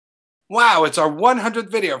Wow, it's our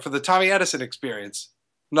 100th video for the Tommy Edison experience.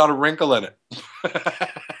 Not a wrinkle in it.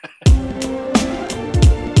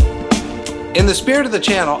 In the spirit of the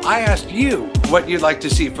channel, I asked you what you'd like to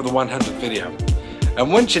see for the 100th video.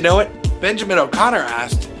 And wouldn't you know it, Benjamin O'Connor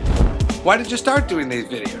asked, why did you start doing these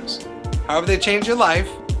videos? How have they changed your life?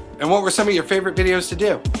 And what were some of your favorite videos to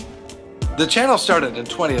do? The channel started in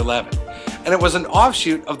 2011, and it was an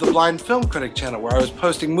offshoot of the Blind Film Critic channel where I was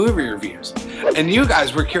posting movie reviews. And you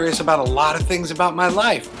guys were curious about a lot of things about my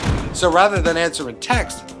life. So rather than answer in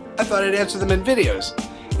text, I thought I'd answer them in videos.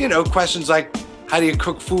 You know, questions like, how do you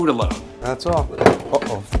cook food alone? That's all.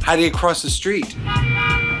 Uh-oh. How do you cross the street?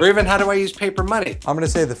 Or even, how do I use paper money? I'm gonna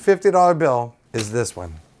say the $50 bill is this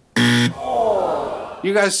one.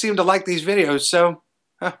 You guys seem to like these videos, so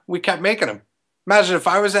we kept making them. Imagine if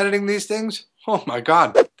I was editing these things. Oh my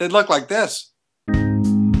God, they'd look like this.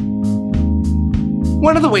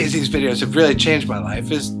 One of the ways these videos have really changed my life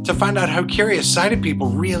is to find out how curious sighted people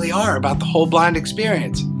really are about the whole blind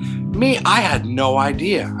experience. Me, I had no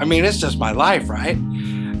idea. I mean, it's just my life, right?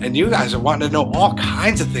 And you guys are wanting to know all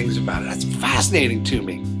kinds of things about it. That's fascinating to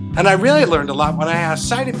me. And I really learned a lot when I asked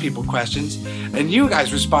sighted people questions, and you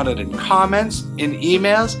guys responded in comments, in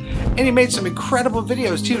emails, and you made some incredible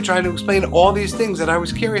videos too, trying to explain all these things that I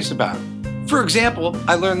was curious about. For example,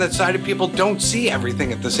 I learned that sighted people don't see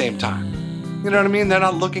everything at the same time. You know what I mean? They're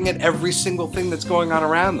not looking at every single thing that's going on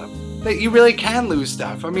around them. That you really can lose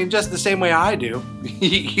stuff. I mean, just the same way I do.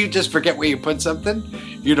 You just forget where you put something,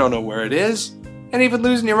 you don't know where it is, and even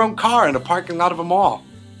losing your own car in a parking lot of a mall.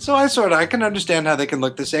 So I can understand how they can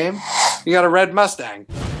look the same. You got a red Mustang.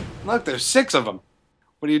 Look, there's 6 of them.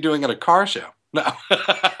 What are you doing at a car show? No.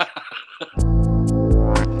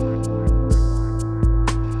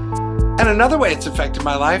 And another way it's affected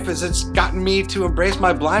my life is it's gotten me to embrace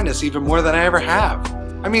my blindness even more than I ever have.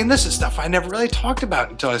 I mean, this is stuff I never really talked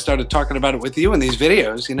about until I started talking about it with you in these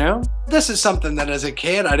videos, you know? This is something that as a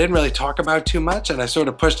kid I didn't really talk about too much, and I sort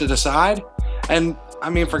of pushed it aside. And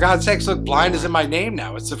I mean, for God's sakes, look, blind is in my name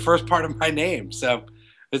now. It's the first part of my name, so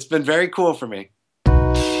it's been very cool for me.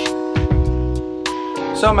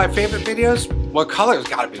 So my favorite videos? Well, color's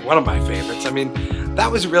gotta be one of my favorites. I mean, that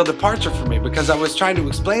was a real departure for me because I was trying to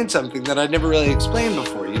explain something that I'd never really explained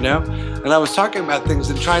before, you know? And I was talking about things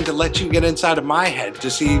and trying to let you get inside of my head to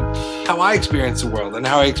see how I experience the world and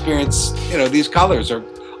how I experience, you know, these colors or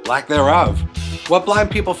lack thereof. What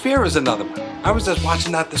Blind People Fear is another one. I was just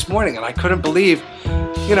watching that this morning and I couldn't believe,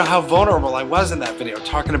 you know, how vulnerable I was in that video,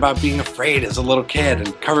 talking about being afraid as a little kid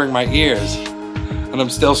and covering my ears. And I'm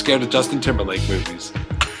still scared of Justin Timberlake movies.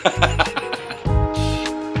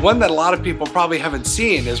 One that a lot of people probably haven't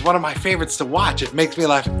seen is one of my favorites to watch. It makes me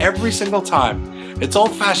laugh every single time. It's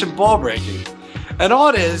old-fashioned ball breaking. And all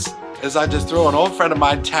it is I just throw an old friend of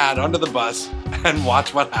mine, Tad, under the bus and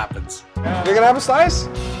watch what happens. You're gonna have a slice?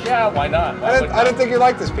 Yeah, why not? I didn't think you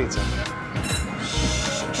liked this pizza.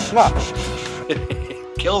 Come on.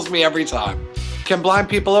 It kills me every time. Can blind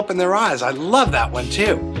people open their eyes? I love that one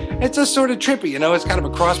too. It's just sort of trippy, you know, it's kind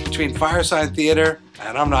of a cross between Fireside Theater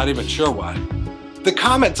and I'm not even sure what. The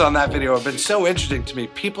comments on that video have been so interesting to me.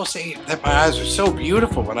 People say that my eyes are so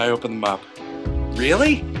beautiful when I open them up.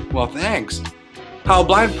 Really? Well, thanks. How a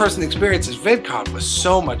blind person experiences VidCon was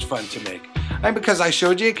so much fun to make. And because I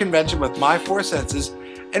showed you a convention with my 4 senses,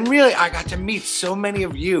 and really I got to meet so many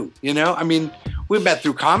of you, you know? I mean, we've met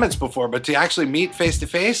through comments before, but to actually meet face to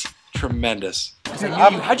face, tremendous. Dude,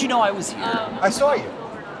 how'd you know I was here? I saw you.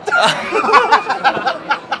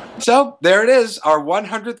 So there it is, our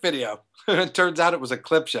 100th video. It turns out it was a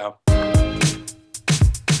clip show.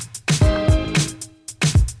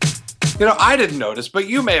 You know, I didn't notice, but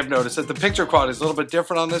you may have noticed that the picture quality is a little bit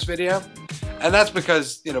different on this video. And that's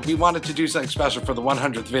because, you know, we wanted to do something special for the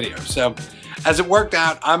 100th video. So as it worked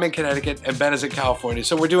out, I'm in Connecticut and Ben is in California.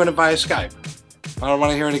 So we're doing it via Skype. I don't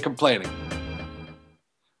want to hear any complaining.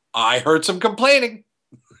 I heard some complaining.